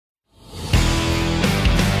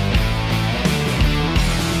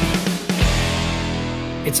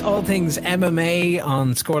It's all things MMA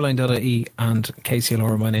on scoreline.ie and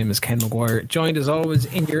KCLR. My name is Ken McGuire, joined as always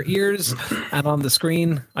in your ears and on the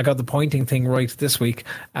screen. I got the pointing thing right this week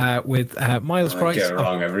with Miles Price. I get it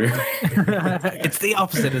wrong every week. It's the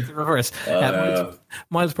opposite, it's the reverse.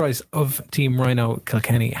 Miles Price of Team Rhino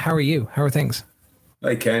Kilkenny. How are you? How are things?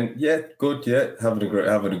 Hi Ken. Yeah, good. Yeah, having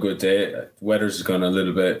a good day. Weather's gone a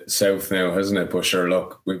little bit south now, hasn't it? But sure,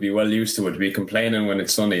 look, we'd be well used to it. We'd be complaining when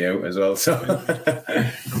it's sunny out as well. So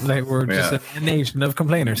like we're just a nation of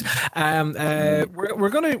complainers. We're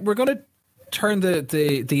gonna turn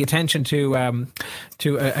the attention to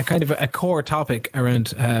a kind of a core topic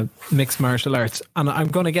around mixed martial arts, and I'm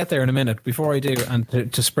going to get there in a minute. Before I do, and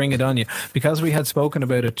to spring it on you, because we had spoken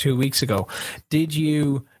about it 2 weeks ago. Did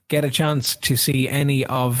you get a chance to see any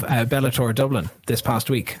of Bellator Dublin this past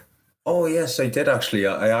week? Oh yes, I did actually.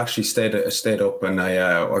 I actually stayed up, and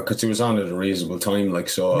because it was on at a reasonable time,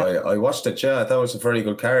 I watched it. Yeah, that was a very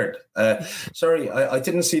good card. Sorry, I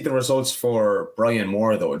didn't see the results for Brian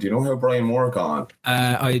Moore though. Do you know how Brian Moore got on?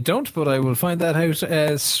 I don't, but I will find that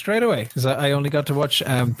out straight away, because I only got to watch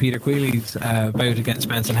Peter Queeley's bout against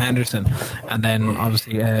Benson Henderson, and then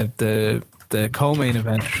obviously the co-main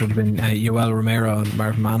event should have been Yoel Romero and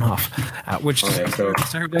Marvin Manhoff, which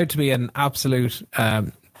turned out to be an absolute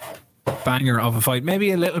banger of a fight.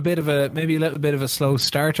 Maybe a little bit of a slow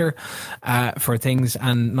starter for things,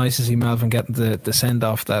 and nice to see Melvin getting the send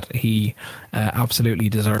off that he absolutely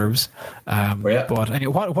deserves. But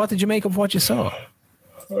what did you make of what you saw?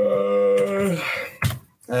 Brian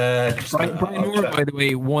Moore, by the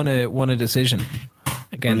way, won a decision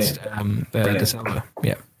against De Silva.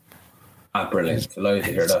 Yeah. Brilliant. Delighted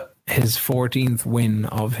to hear that. His 14th win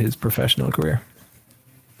of his professional career.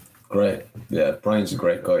 Great. Yeah, Brian's a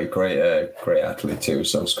great guy, great athlete too,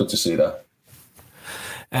 so it's good to see that.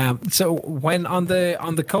 So when on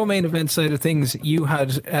the co-main event side of things, you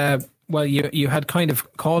had you had kind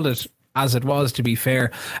of called it as it was, to be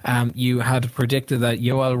fair. You had predicted that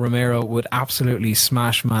Yoel Romero would absolutely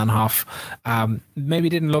smash Manhoff. Maybe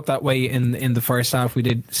didn't look that way in the first half. We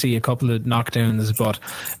did see a couple of knockdowns, but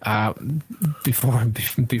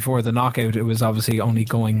before the knockout, it was obviously only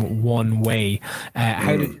going one way.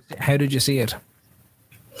 How did you see it?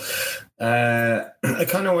 It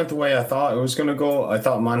kind of went the way I thought it was going to go. I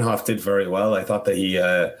thought Manhoff did very well. I thought that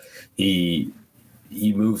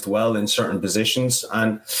he moved well in certain positions,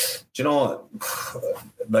 and I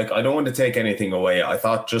don't want to take anything away. I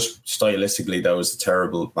thought just stylistically that was a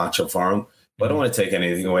terrible matchup for him, but I don't want to take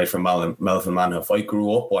anything away from Melvin Manhoff. I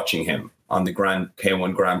grew up watching him on the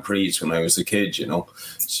K1 Grand Prix when I was a kid,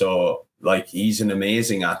 so he's an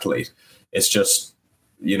amazing athlete. It's just,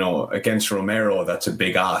 against Romero, that's a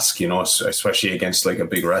big ask, especially against a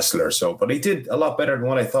big wrestler. So, but he did a lot better than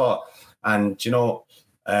what I thought, and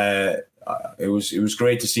it was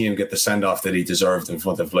great to see him get the send-off that he deserved in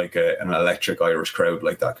front of an electric Irish crowd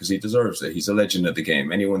like that, because he deserves it. He's a legend of the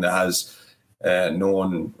game. Anyone that has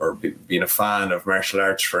known or been a fan of martial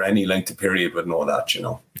arts for any length of period would know that,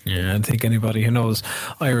 Yeah, I think anybody who knows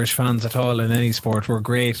Irish fans at all in any sport, we're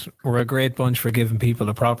great. We're a great bunch for giving people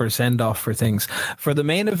a proper send-off for things. For the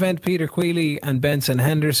main event, Peter Queeley and Benson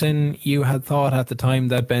Henderson, you had thought at the time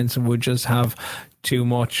that Benson would just have too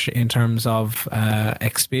much in terms of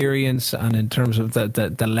experience and in terms of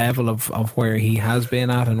the level of where he has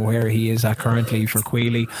been at and where he is at currently for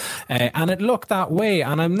Queeley, and it looked that way.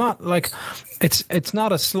 And I'm not it's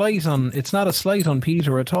not a slight on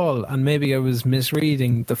Peter at all, and maybe I was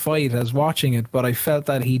misreading the fight as watching it, but I felt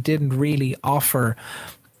that he didn't really offer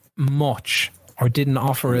much, or didn't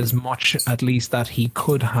offer as much at least that he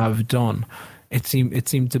could have done. It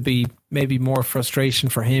seemed to be maybe more frustration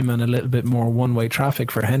for him and a little bit more one-way traffic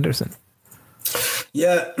for Henderson.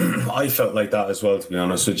 Yeah, I felt like that as well, to be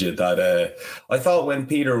honest with you. That I thought when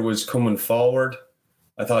Peter was coming forward,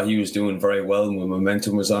 I thought he was doing very well when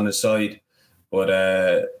momentum was on his side. But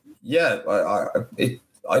I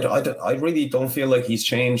really don't feel like he's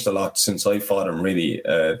changed a lot since I fought him. Really,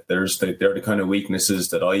 they're the kind of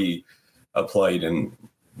weaknesses that I applied in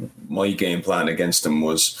my game plan against him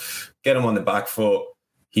was get him on the back foot.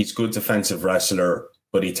 He's a good defensive wrestler,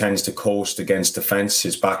 but he tends to coast against defense,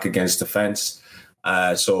 his back against defense.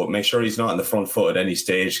 So make sure he's not on the front foot at any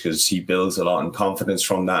stage, because he builds a lot in confidence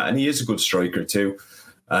from that. And he is a good striker too,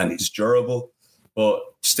 and he's durable. But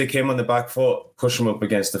stick him on the back foot, push him up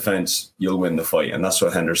against the fence, you'll win the fight. And that's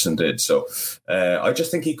what Henderson did. So I just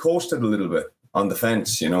think he coasted a little bit on the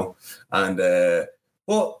fence, And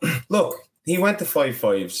well, look, he went to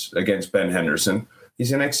 5-5s against Ben Henderson.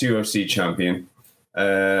 He's an ex-UFC champion.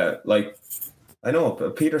 I know,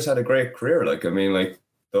 but Peter's had a great career.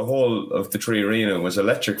 The whole of the Tree Arena was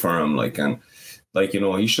electric for him. And Like,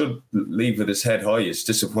 he should leave with his head high. It's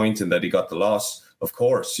disappointing that he got the loss, of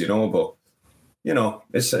course, but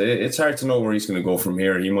it's hard to know where he's going to go from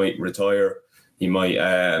here. He might retire. He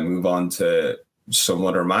might move on to some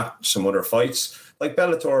other fights. Like,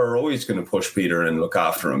 Bellator are always going to push Peter and look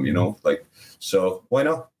after him, so why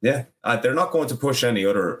not? Yeah. They're not going to push any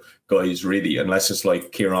other guys really, unless it's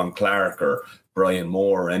like Kieran Clark or Brian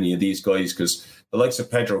Moore or any of these guys, because the likes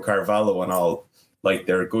of Pedro Carvalho and all, like,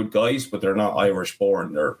 they're good guys, but they're not Irish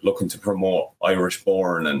born. They're looking to promote Irish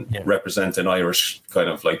born and represent an Irish kind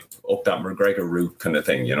of like up that McGregor route kind of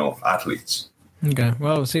thing, athletes. Okay,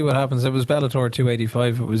 well, we'll see what happens. It was Bellator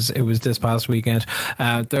 285. It was this past weekend.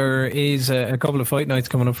 There is a couple of fight nights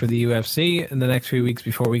coming up for the UFC in the next few weeks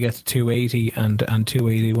before we get to 280 and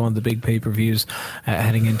 281, the big pay-per-views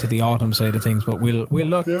heading into the autumn side of things. But we'll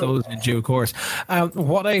look at those in due course.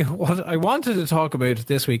 What I wanted to talk about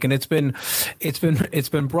this week, and it's been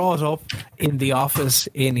brought up in the office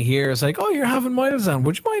in here. It's like, oh, you're having Miles on.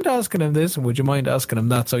 Would you mind asking him this? And would you mind asking him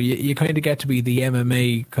that? So you kind of get to be the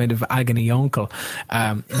MMA kind of agony uncle.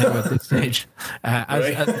 Now at this stage,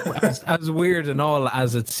 as weird and all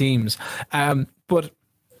as it seems, but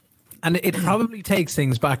it probably takes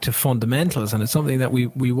things back to fundamentals, and it's something that we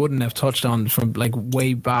wouldn't have touched on from like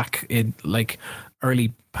way back in like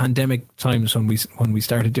early pandemic times when we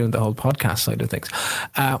started doing the whole podcast side of things.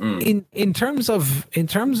 In terms of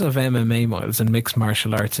MMA, Miles, and mixed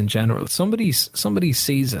martial arts in general, somebody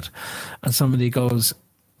sees it and somebody goes,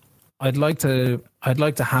 I'd like to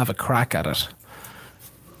have a crack at it,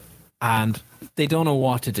 and they don't know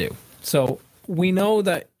what to do. So we know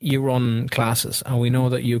that you run classes, and we know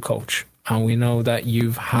that you coach, and we know that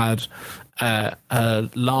you've had a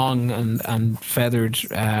long and feathered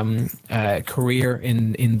career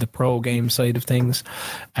in the pro game side of things,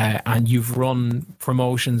 and you've run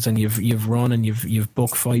promotions, and you've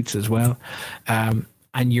booked fights as well.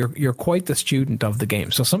 And you're quite the student of the game.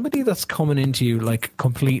 So somebody that's coming into you like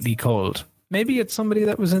completely cold, maybe it's somebody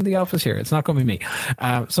that was in the office here, it's not going to be me.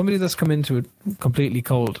 Somebody that's come into it completely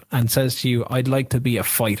cold and says to you, I'd like to be a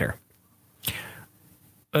fighter.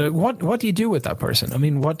 What do you do with that person? I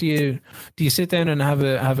mean, what do you sit down and have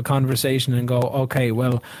a conversation and go, okay,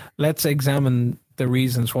 well, let's examine the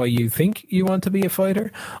reasons why you think you want to be a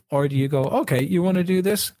fighter? Or do you go, okay, you want to do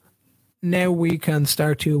this? Now we can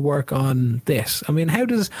start to work on this. I mean,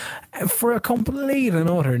 for a complete and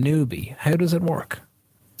utter newbie, how does it work?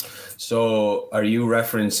 So are you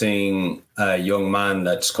referencing a young man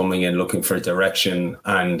that's coming in looking for direction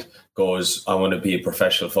and goes, I want to be a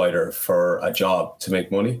professional fighter for a job to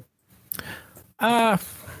make money? I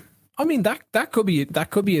mean, that could be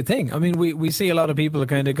a thing. I mean, we see a lot of people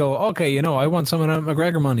kind of go, okay, I want some of that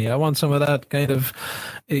McGregor money. I want some of that kind of,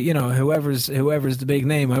 whoever's the big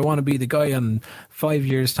name. I want to be the guy in 5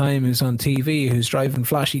 years' time who's on TV, who's driving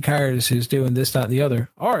flashy cars, who's doing this, that, and the other.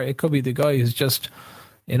 Or it could be the guy who's just,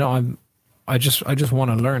 I just want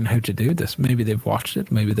to learn how to do this. Maybe they've watched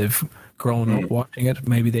it. Maybe they've grown up watching it.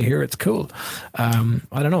 Maybe they hear it's cool. I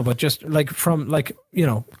don't know, but just from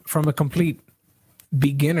a complete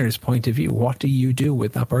beginner's point of view, what do you do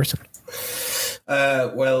with that person?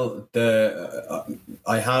 Well,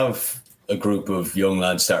 I have a group of young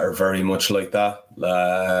lads that are very much like that.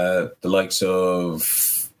 The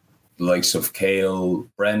likes of Cale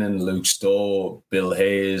Brennan, Luke Stowe, Bill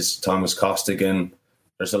Hayes, Thomas Costigan.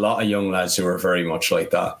 There's a lot of young lads who are very much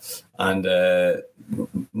like that. And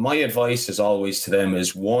my advice is always to them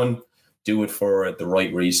is, one, do it for the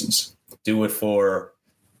right reasons. Do it for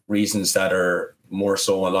reasons that are more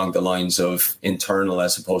so along the lines of internal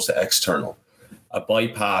as opposed to external. A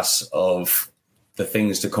bypass of the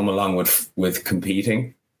things that come along with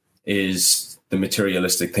competing is the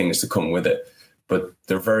materialistic things that come with it. But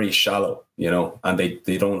they're very shallow, and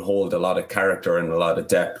they don't hold a lot of character and a lot of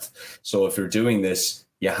depth. So if you're doing this,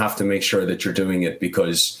 you have to make sure that you're doing it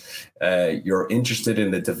because you're interested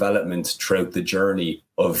in the development throughout the journey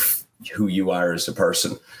of who you are as a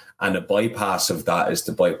person. And a bypass of that is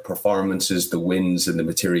the performances, the wins, and the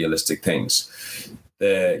materialistic things.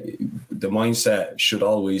 The mindset should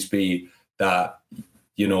always be that,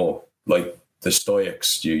 like the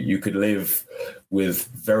Stoics, you could live with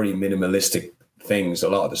very minimalistic things. A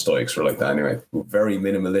lot of the Stoics were like that anyway. Very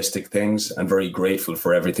minimalistic things and very grateful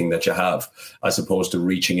for everything that you have, as opposed to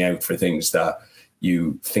reaching out for things that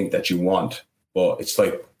you think that you want. But it's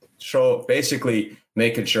like, so basically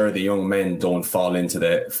making sure the young men don't fall onto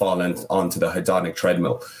the hedonic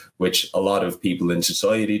treadmill, which a lot of people in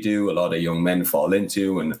society do, a lot of young men fall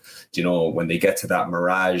into. And, when they get to that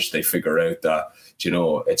mirage, they figure out that,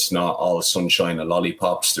 it's not all sunshine and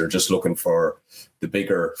lollipops. They're just looking for the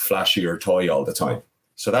bigger, flashier toy all the time.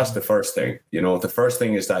 So that's the first thing. The first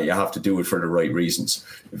thing is that you have to do it for the right reasons.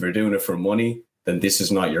 If you're doing it for money, then this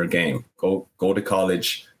is not your game. Go to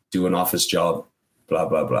college, do an office job, blah,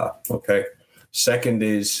 blah, blah. Okay. Second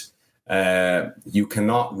is you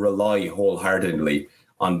cannot rely wholeheartedly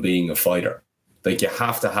on being a fighter. Like, you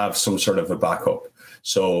have to have some sort of a backup.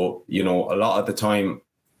 So, a lot of the time,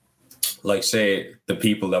 like, say, the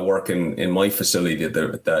people that work in my facility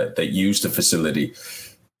that use the facility,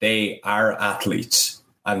 they are athletes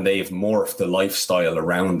and they've morphed the lifestyle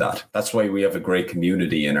around that. That's why we have a great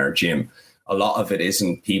community in our gym. A lot of it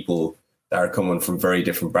isn't people that are coming from very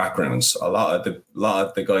different backgrounds. A lot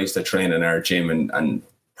of the guys that train in our gym and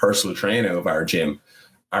personal trainer of our gym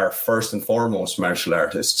are first and foremost martial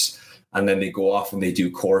artists. And then they go off and they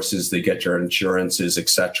do courses, they get their insurances,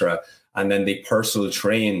 etc. And then they personal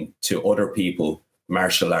train to other people,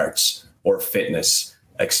 martial arts or fitness,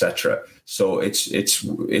 etc. So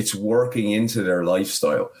it's working into their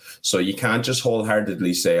lifestyle. So you can't just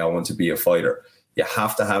wholeheartedly say, I want to be a fighter. You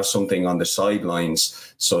have to have something on the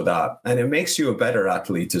sidelines and it makes you a better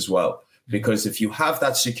athlete as well. Because if you have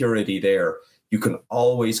that security there, you can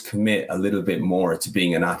always commit a little bit more to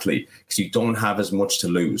being an athlete because you don't have as much to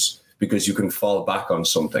lose, because you can fall back on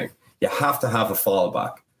something. You have to have a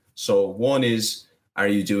fallback. So one is, are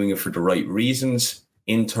you doing it for the right reasons?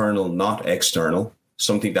 Internal, not external,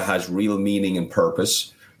 something that has real meaning and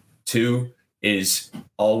purpose. Two is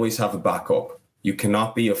always have a backup. You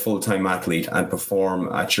cannot be a full-time athlete and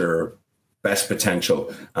perform at your best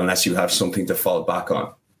potential unless you have something to fall back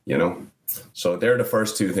on, So they're the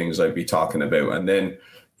first two things I'd be talking about. And then,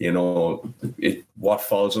 what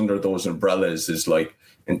falls under those umbrellas is like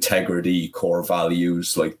integrity, core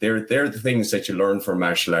values. Like they're the things that you learn from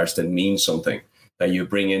martial arts that mean something, that you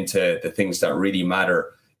bring into the things that really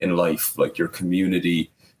matter in life, like your community,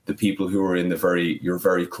 the people who are in your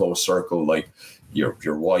very close circle, like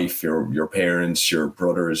your wife, your parents, your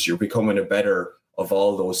brothers. You're becoming a better of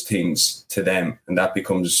all those things to them, and that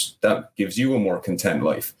gives you a more content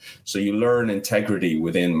life. So you learn integrity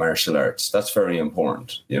within martial arts. That's very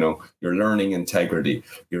important. You're learning integrity,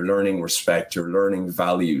 you're learning respect, you're learning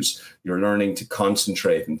values, you're learning to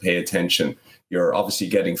concentrate and pay attention. You're obviously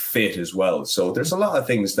getting fit as well. So there's a lot of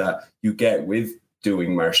things that you get with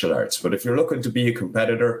doing martial arts. But if you're looking to be a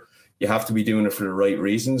competitor, you have to be doing it for the right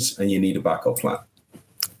reasons, and you need a backup plan.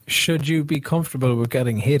 Should you be comfortable with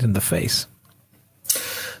getting hit in the face?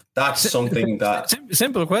 That's something that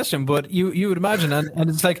simple question, but you would imagine, and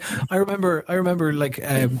it's like I remember like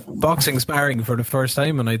boxing sparring for the first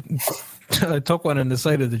time, and I took one in the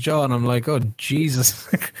side of the jaw, and I'm like, oh Jesus,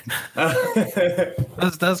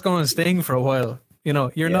 that's going to sting for a while.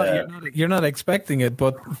 You're not expecting it,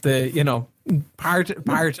 but the part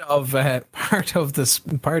of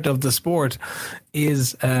the sport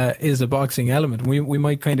is a boxing element. We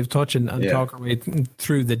might kind of touch and talk our way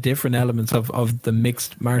through the different elements of the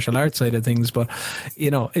mixed martial arts side of things. But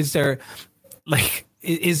is there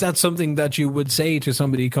is that something that you would say to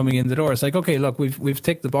somebody coming in the door? It's like, okay, look, we've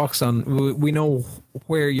ticked the box on. We know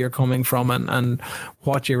where you're coming from and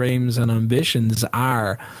what your aims and ambitions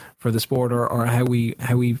are for the sport, or how we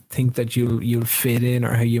think that you'll fit in,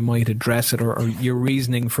 or how you might address it, or your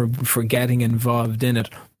reasoning for getting involved in it,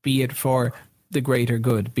 be it for the greater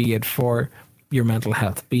good, be it for your mental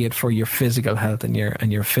health, be it for your physical health and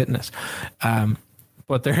your fitness.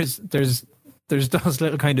 But there's those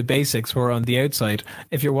little kind of basics where on the outside,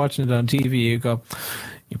 if you're watching it on TV, you go,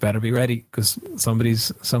 you better be ready because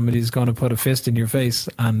somebody's going to put a fist in your face,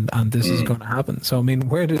 and this is going to happen. So I mean,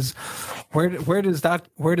 where does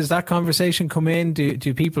that conversation come in?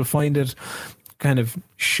 Do people find it kind of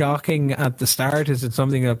shocking at the start? Is it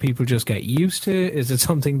something that people just get used to? Is it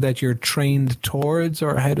something that you're trained towards,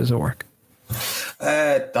 or how does it work?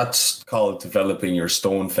 That's called developing your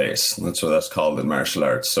stone face. That's what that's called in martial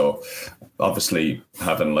arts. So obviously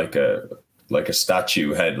having like a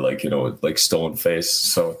statue head, like stone face.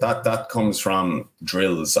 So that comes from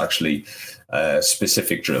drills, actually,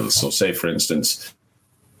 specific drills. So say, for instance,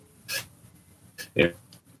 if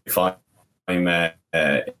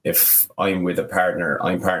I'm with a partner,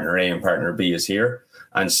 I'm partner A and partner B is here,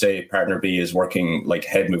 and say partner B is working like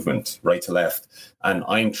head movement right to left, and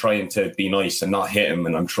I'm trying to be nice and not hit him,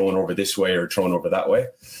 and I'm throwing over this way or throwing over that way.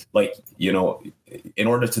 In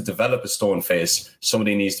order to develop a stone face,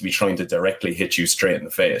 somebody needs to be trying to directly hit you straight in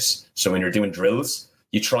the face. So when you're doing drills,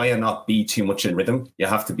 you try and not be too much in rhythm. You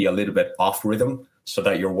have to be a little bit off rhythm so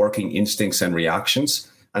that you're working instincts and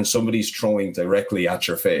reactions, and somebody's throwing directly at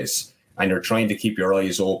your face, and you're trying to keep your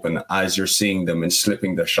eyes open as you're seeing them and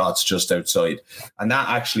slipping the shots just outside. And that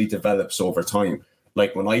actually develops over time.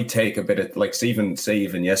 Like when I take a bit of, say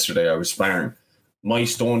even yesterday I was sparring, my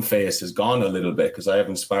stone face is gone a little bit because I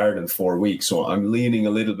haven't sparred in 4 weeks. So I'm leaning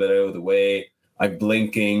a little bit out of the way. I'm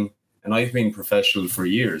blinking, and I've been professional for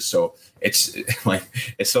years. So it's like,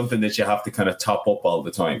 it's something that you have to kind of top up all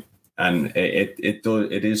the time. And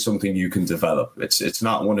it is something you can develop. It's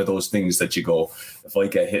not one of those things that you go, if I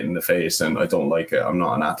get hit in the face and I don't like it, I'm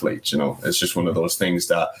not an athlete. It's just one of those things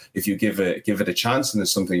that if you give it a chance and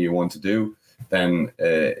it's something you want to do, then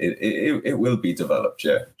it will be developed.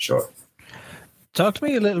 Yeah, sure. Talk to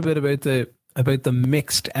me a little bit about the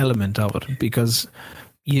mixed element of it, because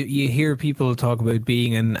you hear people talk about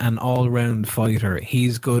being an all-round fighter.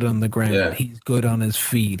 He's good on the ground. Yeah. He's good on his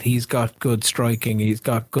feet. He's got good striking. He's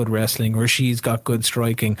got good wrestling. Or she's got good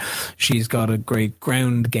striking. She's got a great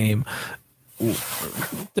ground game.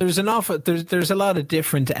 There's a lot of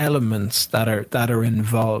different elements that are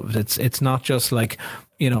involved. It's not just like,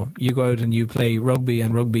 you go out and you play rugby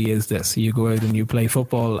and rugby is this. You go out and you play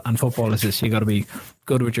football and football is this. You got to be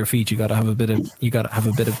good with your feet. You got to have a bit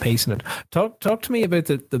of pace in it. Talk to me about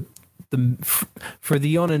the for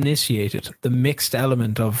the uninitiated, the mixed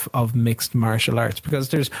element of mixed martial arts, because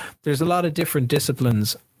there's a lot of different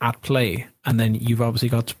disciplines at play, and then you've obviously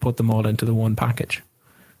got to put them all into the one package.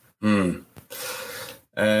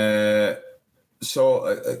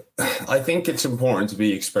 So I think it's important to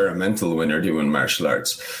be experimental when you're doing martial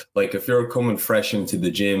arts. Like if you're coming fresh into the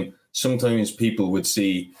gym, sometimes people would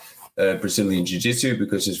see Brazilian Jiu-Jitsu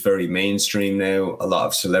because it's very mainstream now. A lot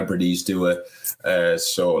of celebrities do it.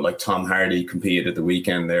 So like Tom Hardy competed at the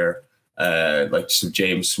weekend there. Like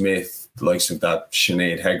James Smith, the likes of that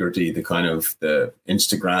Sinead Hegarty, the kind of the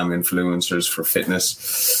Instagram influencers for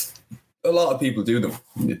fitness. A lot of people do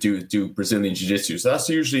Brazilian Jiu-Jitsu. So that's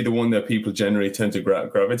usually the one that people generally tend to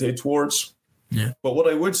gravitate towards. Yeah. But what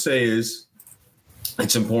I would say is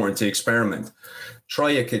it's important to experiment.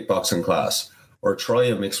 Try a kickboxing class or try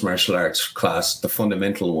a mixed martial arts class, the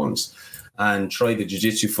fundamental ones, and try the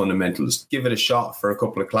Jiu-Jitsu fundamentals. Give it a shot for a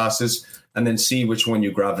couple of classes and then see which one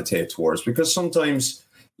you gravitate towards. Because sometimes,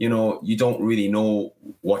 you don't really know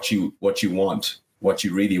what you want. What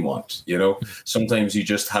you really want, Sometimes you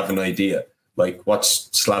just have an idea. Like what's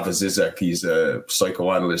Slavoj Zizek? He's a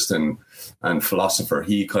psychoanalyst and philosopher.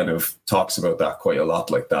 He kind of talks about that quite a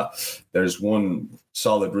lot like that. There's one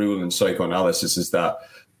solid rule in psychoanalysis is that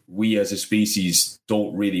we as a species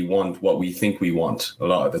don't really want what we think we want a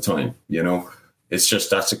lot of the time, It's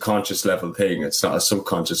just that's a conscious level thing. It's not a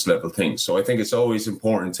subconscious level thing. So I think it's always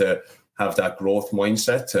important to have that growth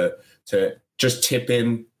mindset to just tip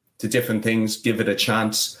in to different things, give it a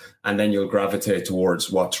chance, and then you'll gravitate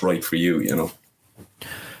towards what's right for you,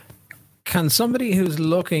 Can somebody who's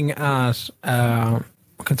looking at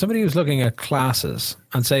classes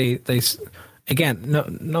and say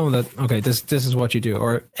know that, okay, this is what you do,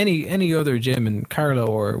 or any other gym in Carlow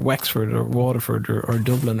or Wexford or Waterford or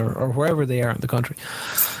Dublin or wherever they are in the country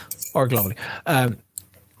or globally.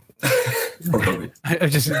 I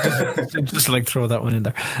just like throw that one in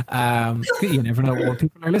there. You never know what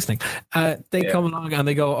people are listening. They come along and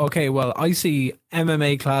they go, okay, well, I see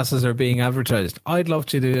MMA classes are being advertised. I'd love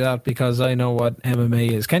to do that because I know what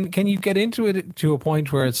MMA is. Can you get into it to a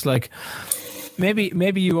point where it's like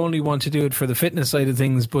maybe you only want to do it for the fitness side of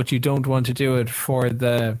things, but you don't want to do it for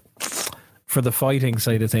the fighting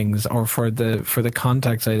side of things or for the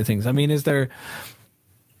contact side of things? I mean, is there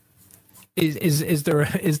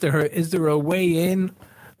a way in,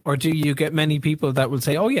 or do you get many people that will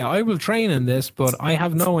say, "Oh yeah, I will train in this, but I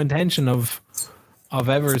have no intention of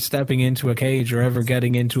ever stepping into a cage or ever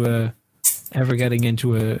getting into a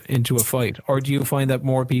fight"? Or do you find that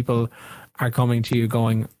more people are coming to you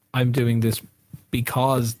going, "I'm doing this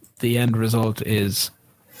because the end result is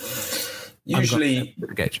usually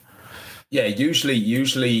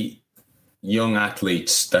young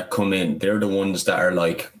athletes that come in, they're the ones that are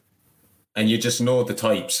like." And you just know the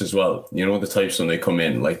types as well. You know the types when they come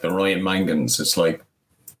in, like the Ryan Mangans. It's like,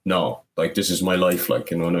 no, like this is my life.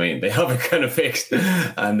 Like, you know what I mean? They have it kind of fixed.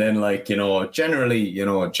 And then like, generally,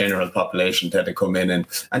 general population tend to come in and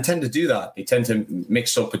tend to do that. They tend to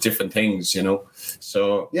mix up with different things,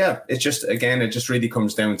 So yeah, it just really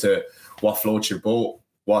comes down to what floats your boat,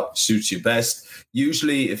 what suits you best.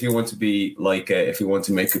 Usually if you want to be if you want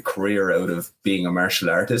to make a career out of being a martial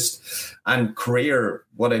artist, and career,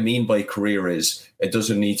 what I mean by career is it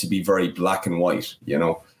doesn't need to be very black and white,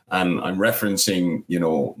 and I'm referencing,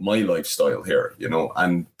 my lifestyle here,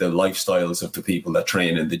 and the lifestyles of the people that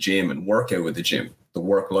train in the gym and work out with the gym, the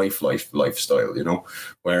work-life lifestyle,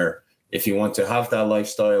 where if you want to have that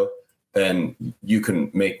lifestyle, then you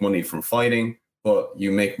can make money from fighting, but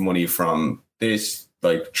you make money from this,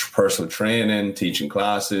 like personal training, teaching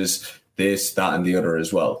classes, this, that, and the other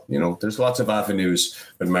as well. You know, there's lots of avenues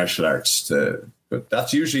with martial arts but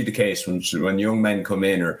that's usually the case when young men come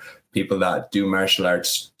in, or people that do martial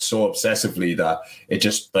arts so obsessively that it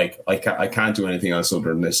just like, I can't do anything else other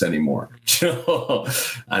than this anymore. You know?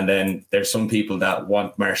 And then there's some people that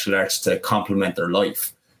want martial arts to complement their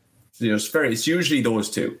life. You know, it's usually those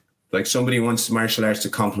two. Like, somebody wants martial arts to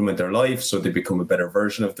complement their life so they become a better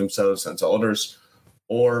version of themselves and to others,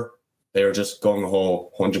 or they're just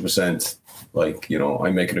gung-ho 100%, like, you know,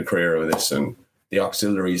 I'm making a career of this, and the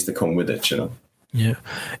auxiliaries that come with it, you know. Yeah.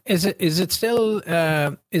 Is it still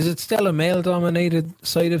a male dominated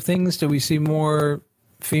side of things? Do we see more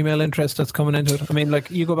female interest that's coming into it? I mean,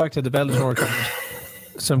 like, you go back to the Bellator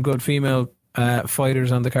card, some good female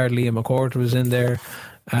fighters on the card. Leah McCourt was in there.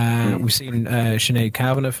 We've seen Sinead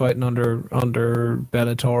Kavanagh fighting under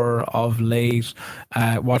Bellator of late.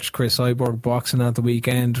 Watched Chris Cyborg boxing at the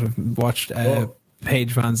weekend. We've watched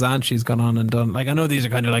Paige Van Zandt. She's gone on and done, like, I know these are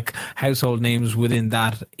kind of like household names within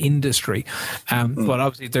that industry, but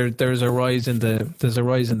obviously there's a rise in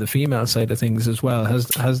the female side of things as well.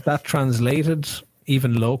 Has that translated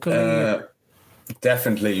even locally?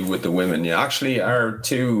 Definitely with the women. Yeah, actually, our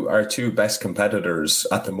two best competitors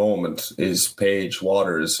at the moment is Paige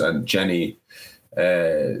Waters and Jenny.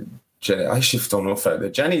 Jenny, I actually don't know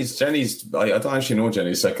if Jenny's. I don't actually know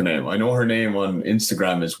Jenny's second name. I know her name on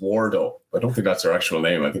Instagram is Wardo. I don't think that's her actual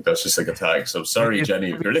name. I think that's just like a tag. So sorry,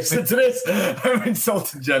 Jenny, if you're listening to this. I'm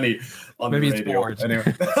insulting Jenny on Maybe the radio. It's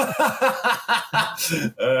anyway.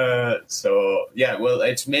 So yeah, well,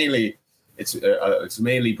 it's mainly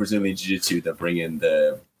Brazilian Jiu-Jitsu that bring in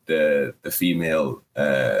the female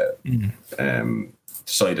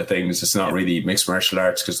side of things. It's not really mixed martial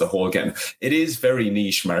arts, because it is very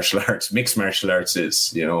niche martial arts. Mixed martial arts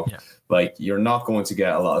is, you know, like, you're not going to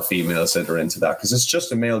get a lot of females that are into that, because it's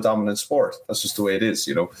just a male dominant sport. That's just the way it is,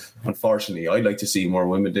 you know. Unfortunately, I'd like to see more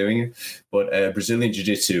women doing it, but Brazilian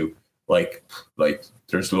Jiu-Jitsu, like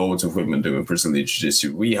there's loads of women doing Brazilian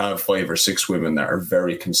Jiu-Jitsu. We have 5 or 6 women that are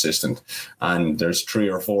very consistent, and there's 3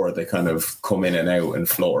 or 4 that kind of come in and out and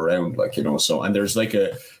float around, like, you know. So, and there's like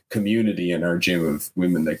a community in our gym of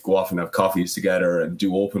women that go off and have coffees together and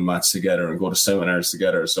do open mats together and go to seminars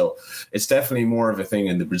together. So it's definitely more of a thing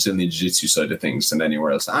in the Brazilian Jiu-Jitsu side of things than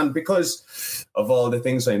anywhere else. And because of all the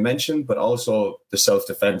things I mentioned, but also the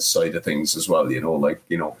self-defense side of things as well, you know, like,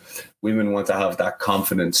 you know, women want to have that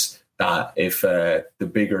confidence that if the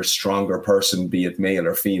bigger, stronger person, be it male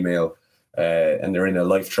or female, and they're in a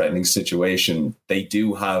life-threatening situation, they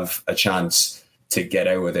do have a chance to get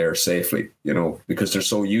out of there safely, you know, because they're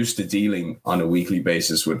so used to dealing on a weekly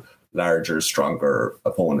basis with larger, stronger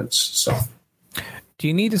opponents. So, do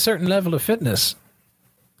you need a certain level of fitness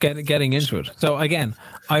getting into it? So again,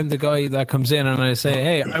 I'm the guy that comes in and I say,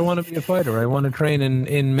 hey, I want to be a fighter. I want to train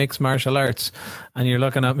in mixed martial arts. And you're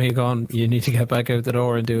looking at me going, you need to get back out the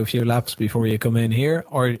door and do a few laps before you come in here?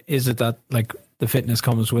 Or is it that, like, the fitness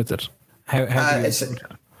comes with it? How do you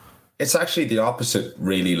It's actually the opposite,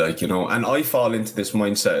 really, like, you know, and I fall into this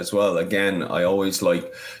mindset as well. Again, I always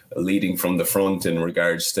like leading from the front in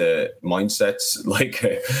regards to mindsets. Like,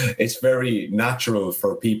 it's very natural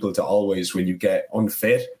for people to always, when you get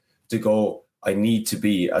unfit, to go, I need to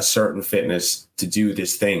be a certain fitness to do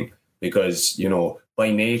this thing, because, you know, by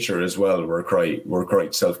nature as well, we're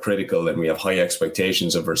quite self-critical and we have high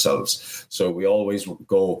expectations of ourselves. So we always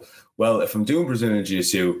go, well, if I'm doing Brazilian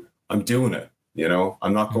Jiu-Jitsu, I'm doing it. You know,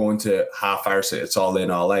 I'm not going to half-arse it. It's all in,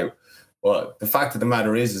 all out. But the fact of the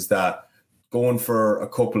matter is that going for a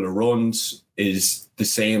couple of runs is the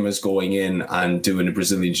same as going in and doing a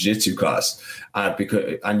Brazilian Jiu-Jitsu class.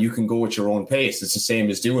 And you can go at your own pace. It's the same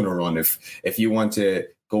as doing a run. If you want to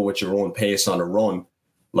go at your own pace on a run,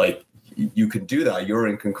 like, you can do that. You're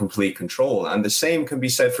in complete control. And the same can be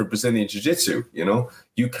said for Brazilian Jiu-Jitsu. You know,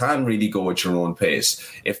 you can really go at your own pace.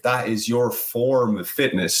 If that is your form of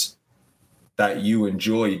fitness that you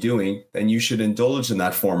enjoy doing, then you should indulge in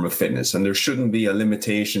that form of fitness. And there shouldn't be a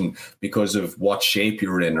limitation because of what shape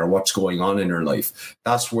you're in or what's going on in your life.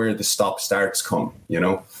 That's where the stop-starts come, you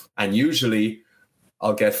know. And usually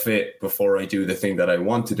I'll get fit before I do the thing that I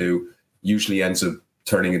want to do, usually ends up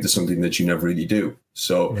turning into something that you never really do.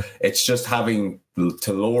 So it's just having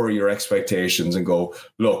to lower your expectations and go,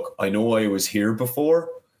 look, I know I was here before,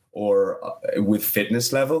 or with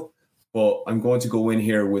fitness level, but I'm going to go in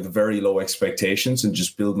here with very low expectations and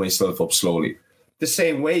just build myself up slowly. The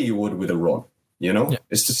same way you would with a run, you know? Yeah.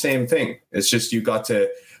 It's the same thing. It's just you got to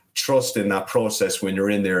trust in that process when you're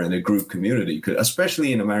in there in a group community,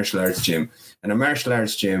 especially in a martial arts gym. In a martial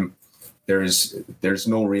arts gym, there's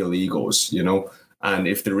no real egos, you know? And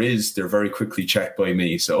if there is, they're very quickly checked by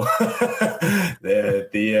me. So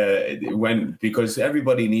because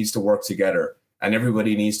everybody needs to work together and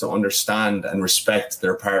everybody needs to understand and respect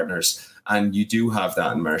their partners. And you do have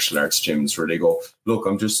that in martial arts gyms where they go, look,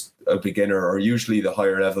 I'm just a beginner, or usually the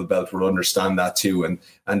higher level belt will understand that too.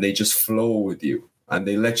 And they just flow with you and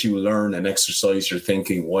they let you learn and exercise your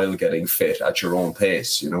thinking while getting fit at your own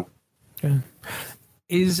pace, Okay.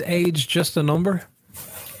 Is age just a number?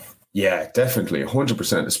 Yeah, definitely.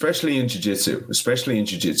 100%, especially in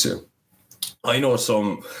jiu-jitsu. I know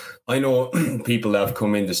people that have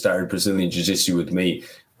come in to start Brazilian jiu-jitsu with me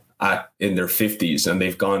in their 50s, and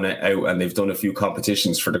they've gone out and they've done a few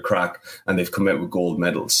competitions for the crack and they've come out with gold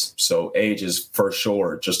medals. So age is for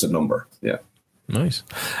sure just a number. Yeah. Nice.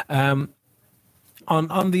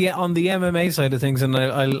 On the MMA side of things, and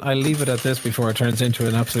I'll leave it at this before it turns into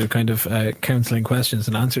an absolute kind of counselling questions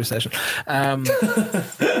and answer session.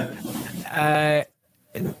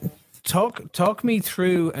 Talk me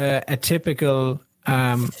through a typical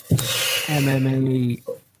MMA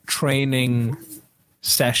training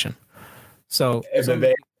session. So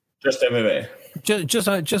MMA, just MMA. Just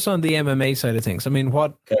on the MMA side of things. I mean,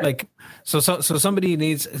 so somebody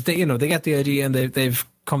needs, they get the idea and they've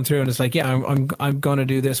come through and it's like, yeah, I'm going to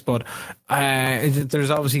do this, but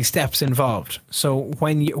there's obviously steps involved. So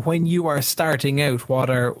when you are starting out, what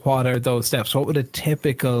are those steps? What would a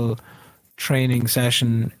typical training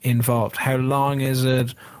session involve? How long is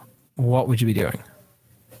it? What would you be doing?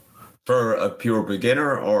 For a pure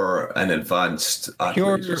beginner or an advanced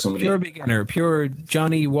athlete? Pure beginner, pure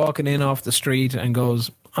Johnny walking in off the street and goes,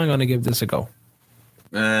 I'm going to give this a go.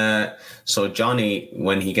 So Johnny,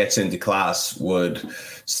 when he gets into class, would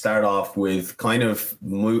start off with kind of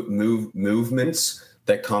movements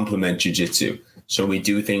that complement jiu-jitsu. So we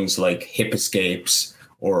do things like hip escapes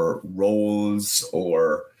or rolls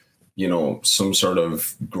or, some sort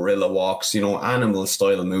of gorilla walks, animal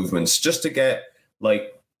style movements, just to get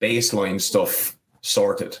like baseline stuff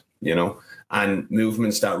sorted, and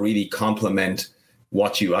movements that really complement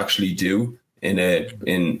what you actually do in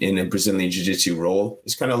a Brazilian jiu-jitsu role.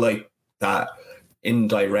 It's kind of like that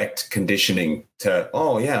indirect conditioning to,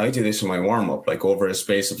 oh yeah, I do this in my warm-up, like over a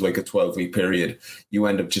space of like a 12-week period, you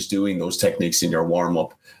end up just doing those techniques in your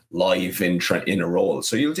warm-up live in a role.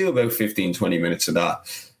 So you'll do about 15, 20 minutes of that.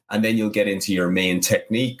 And then you'll get into your main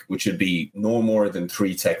technique, which would be no more than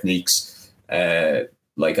 3 techniques.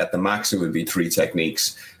 Like at the max, it would be 3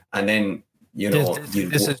 techniques. And then,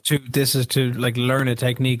 this is to like learn a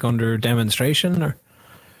technique under demonstration, or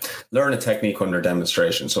learn a technique under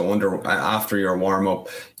demonstration. So after your warm up,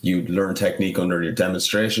 you learn technique under your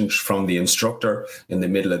demonstration from the instructor in the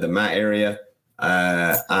middle of the mat area.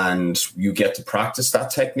 And you get to practice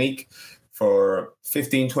that technique for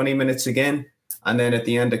 15, 20 minutes again. And then at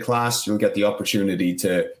the end of class, you'll get the opportunity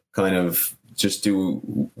to kind of just do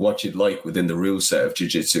what you'd like within the rule set of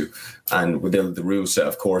jiu-jitsu and within the rule set,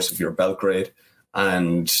 of course, of your belt grade.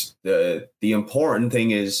 And the important thing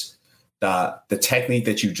is that the technique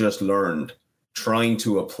that you just learned, trying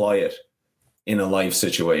to apply it in a live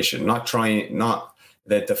situation, not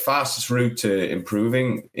that the fastest route to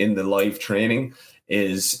improving in the live training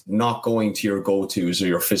is not going to your go-tos or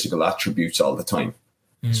your physical attributes all the time.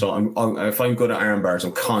 Mm. So if I'm good at arm bars,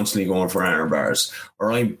 I'm constantly going for arm bars,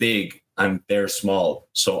 or I'm big and they're small,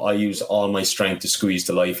 so I use all my strength to squeeze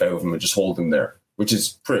the life out of them and just hold them there, which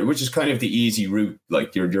is kind of the easy route.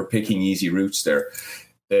 Like you're picking easy routes there.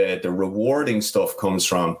 The rewarding stuff comes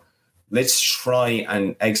from, let's try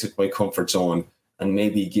and exit my comfort zone and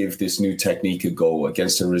maybe give this new technique a go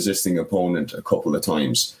against a resisting opponent a couple of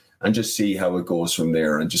times and just see how it goes from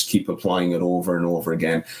there and just keep applying it over and over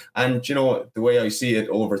again. And, the way I see it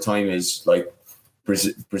over time is like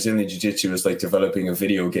Brazilian Jiu-Jitsu is like developing a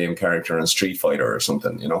video game character on Street Fighter or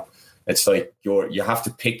something, It's like you have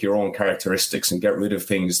to pick your own characteristics and get rid of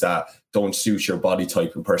things that don't suit your body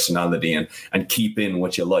type and personality and keep in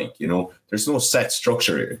what you like, There's no set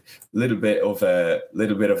structure. A little bit of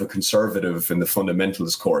a conservative in the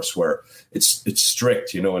fundamentals course where it's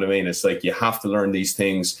strict, you know what I mean? It's like you have to learn these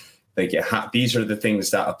things. Like these are the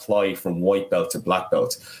things that apply from white belt to black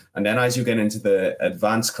belt. And then as you get into the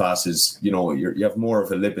advanced classes, you have more of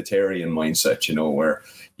a libertarian mindset, where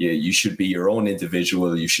you should be your own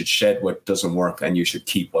individual. You should shed what doesn't work and you should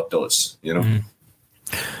keep what does, Mm.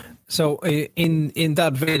 So in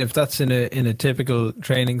that vein, if that's in a typical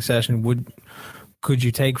training session, could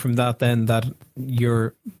you take from that then that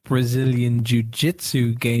your Brazilian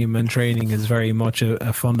jiu-jitsu game and training is very much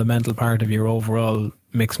a fundamental part of your overall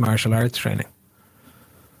mixed martial arts training?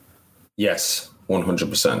 Yes,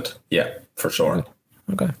 100%. Yeah, for sure.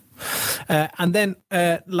 Okay. And then,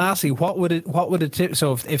 lastly, what would it tip?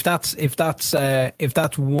 So if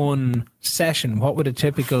that's one session, what would a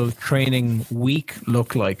typical training week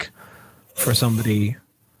look like for somebody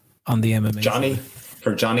on the MMA?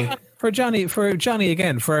 For Johnny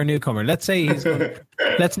again, for our newcomer. Let's say he's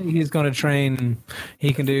going to train.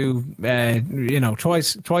 He can do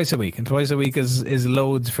twice a week, and twice a week is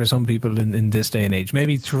loads for some people in this day and age.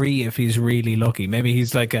 Maybe 3 if he's really lucky. Maybe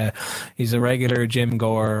he's a regular gym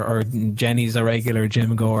goer, or Jenny's a regular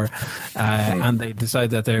gym goer, and they decide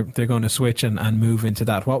that they're going to switch and move into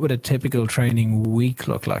that. What would a typical training week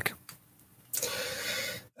look like?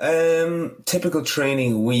 Typical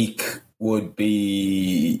training week would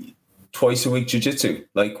be twice a week jiu-jitsu.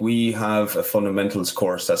 Like, we have a fundamentals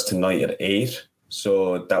course that's tonight at 8,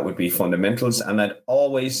 so that would be fundamentals. And I'd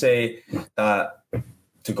always say that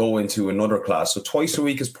to go into another class, so twice a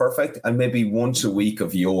week is perfect, and maybe once a week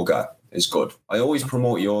of yoga is good. I always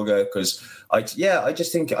promote yoga because I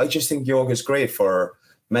just think yoga is great for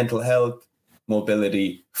mental health,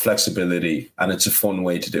 mobility, flexibility, and it's a fun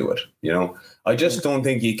way to do it. I just don't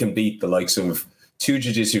think you can beat the likes of 2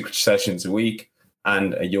 jiu-jitsu sessions a week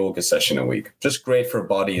and a yoga session a week. Just great for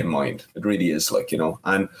body and mind. It really is,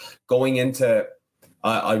 and going into,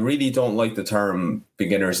 I really don't like the term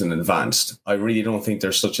beginners and advanced. I really don't think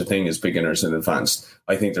there's such a thing as beginners and advanced.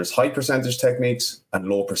 I think there's high percentage techniques and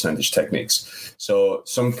low percentage techniques. So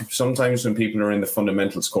sometimes when people are in the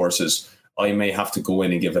fundamentals courses, I may have to go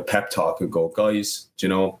in and give a pep talk and go, guys,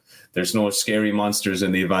 there's no scary monsters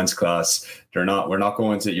in the advanced class. You're not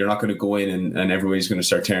going to go in and everybody's going to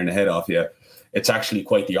start tearing the head off you. It's actually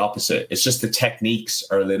quite the opposite. It's just the techniques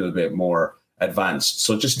are a little bit more advanced.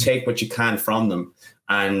 So just take what you can from them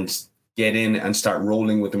and get in and start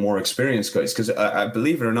rolling with the more experienced guys. Because I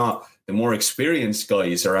believe it or not, the more experienced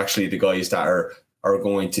guys are actually the guys that are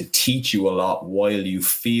going to teach you a lot while you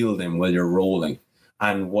feel them, while you're rolling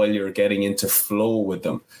and while you're getting into flow with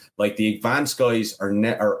them. Like, the advanced guys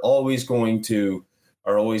are always going to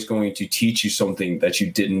teach you something that you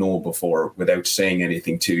didn't know before without saying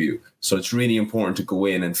anything to you. So it's really important to go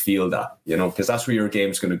in and feel that, because that's where your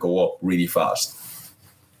game's going to go up really fast.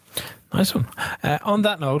 Nice one. On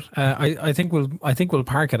that note, I think we'll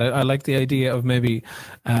park it. I like the idea of maybe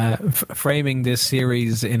framing this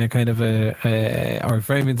series in a kind of or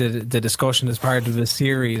framing the discussion as part of a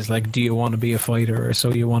series. Like, do you want to be a fighter, or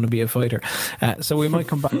so you want to be a fighter? So we might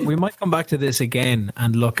come back. We might come back to this again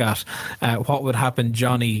and look at what would happen,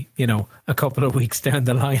 Johnny. A couple of weeks down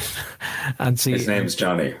the line, and see. His name's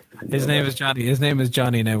Johnny. His name is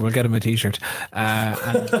Johnny now. We'll get him a T-shirt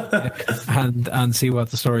and see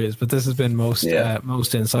what the story is. But this has been most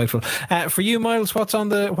insightful. For you, Miles, what's on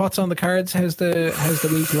the cards? How's the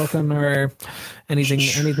week looking, or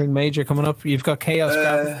anything major coming up? You've got Chaos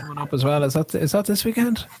coming up as well. Is that this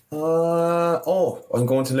weekend? I'm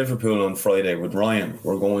going to Liverpool on Friday with Ryan.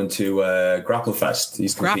 We're going to Grapple Fest.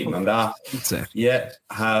 He's competing on that. That's it. Yeah,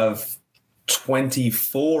 have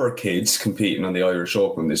 24 kids competing on the Irish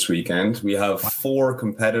Open this weekend. We have 4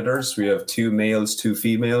 competitors. We have 2 males, 2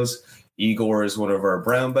 females. Igor is one of our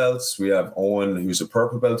brown belts. We have Owen, who's a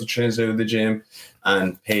purple belt who trains out of the gym,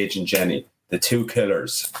 and Paige and Jenny, the 2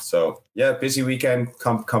 killers. So yeah, busy weekend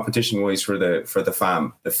competition wise for the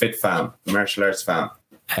fam, the fit fam, the martial arts fam.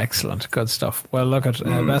 Excellent, good stuff. Well, look at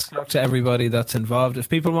best luck to everybody that's involved. If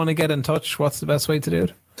people want to get in touch, what's the best way to do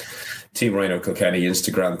it? Team Rhino Kilkenny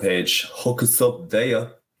Instagram page. Hook us up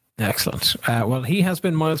there. Excellent. Well, he has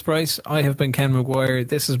been Miles Bryce. I have been Ken McGuire.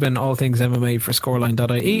 This has been All Things MMA for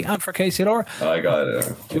Scoreline.ie and for KCLR. I got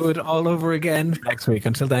it. Do it all over again next week.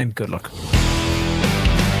 Until then, good luck.